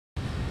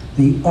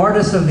the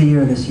Artist of the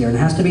Year this year. And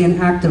it has to be an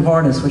active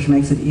artist, which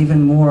makes it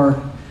even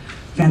more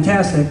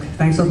fantastic.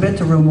 Thanks a bit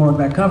to Rue Morgue,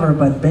 that cover,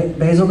 but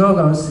Basil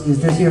Gogos is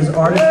this year's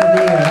Artist of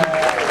the Year.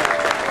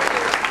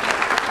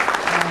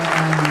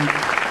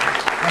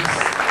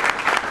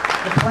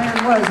 The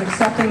plan was,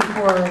 accepting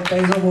for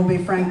Basil will be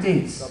Frank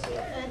Dietz.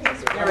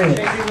 There he is.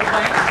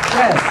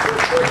 Yes.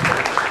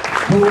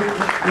 Who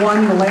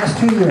won the last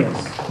 2 years.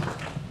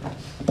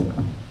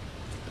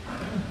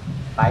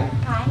 Hi.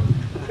 Hi.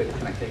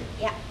 Can I take?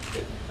 Yeah.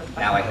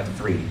 Now I have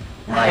 3.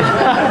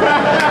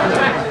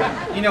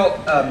 You know,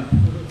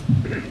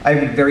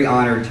 I'm very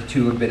honored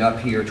to have been up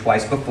here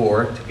twice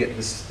before to get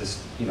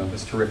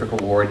this terrific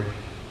award.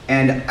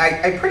 And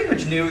I pretty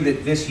much knew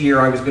that this year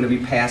I was going to be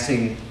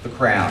passing the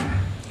crown.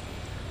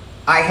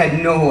 I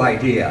had no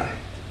idea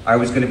I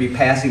was going to be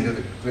passing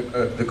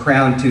the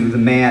crown to the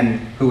man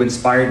who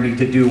inspired me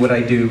to do what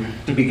I do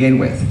to begin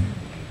with.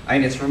 I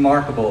mean, it's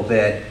remarkable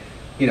that,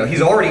 you know,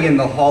 he's already in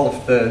the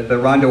the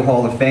Rondo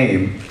Hall of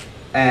Fame,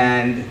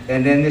 and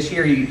then this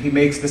year he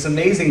makes this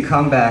amazing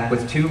comeback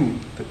with 2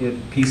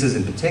 pieces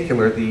in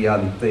particular.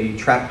 The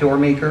Trapdoor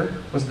Maker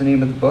was the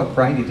name of the book,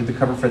 right? He did the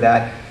cover for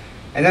that,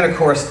 and then of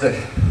course the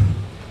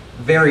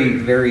very,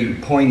 very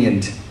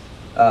poignant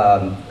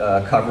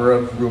cover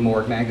of Rue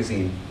Morgue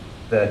magazine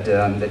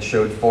that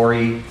showed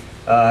Forey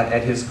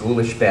at his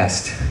ghoulish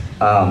best.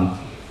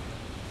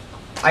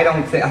 I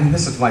don't think, I mean,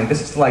 this is funny.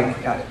 This is like,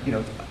 you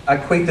know, I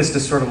equate this to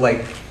sort of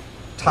like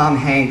Tom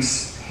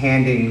Hanks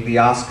handing the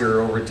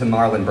Oscar over to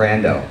Marlon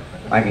Brando.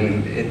 I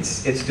mean,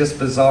 it's just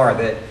bizarre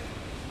that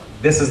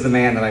this is the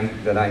man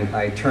that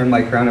I turn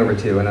my crown over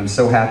to, and I'm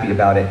so happy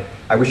about it.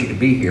 I wish he could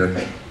be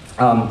here.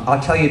 I'll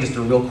tell you just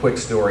a real quick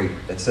story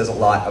that says a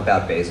lot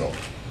about Basil.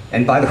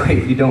 And by the way,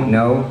 if you don't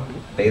know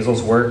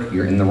Basil's work,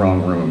 you're in the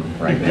wrong room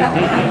right now.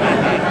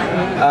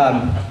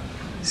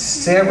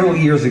 Several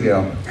years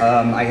ago,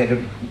 I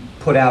had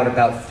put out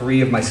about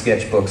 3 of my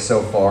sketchbooks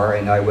so far,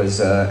 and I was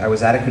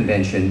at a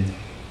convention,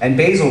 and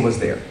Basil was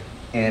there,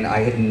 and I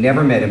had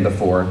never met him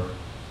before.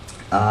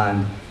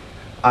 I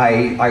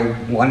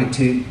wanted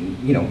to,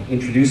 you know,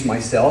 introduce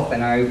myself,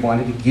 and I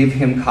wanted to give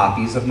him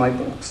copies of my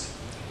books.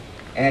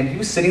 And he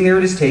was sitting there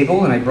at his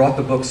table, and I brought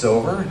the books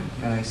over,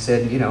 and I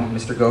said, you know,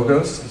 Mr.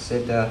 Gogos, I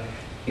said,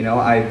 you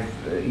know,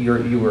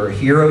 you were a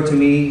hero to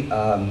me,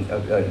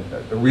 a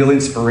real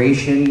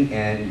inspiration,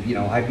 and, you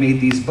know, I've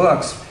made these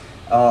books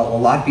a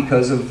lot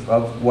because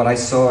of what I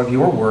saw of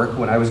your work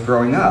when I was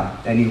growing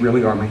up, and you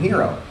really are my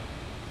hero.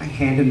 I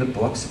hand him the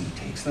books, and he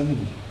takes them, and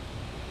he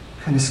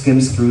kind of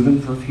skims through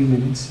them for a few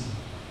minutes,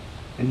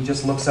 and he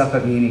just looks up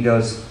at me and he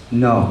goes,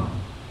 no,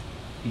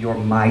 you're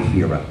my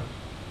hero.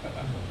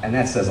 And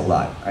that says a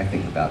lot, I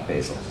think, about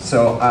Basil.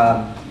 So,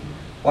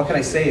 what can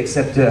I say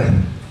except,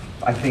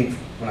 I think,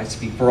 when I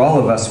speak for all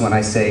of us when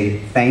I say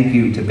thank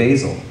you to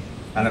Basil,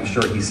 and I'm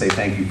sure he'd say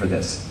thank you for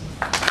this.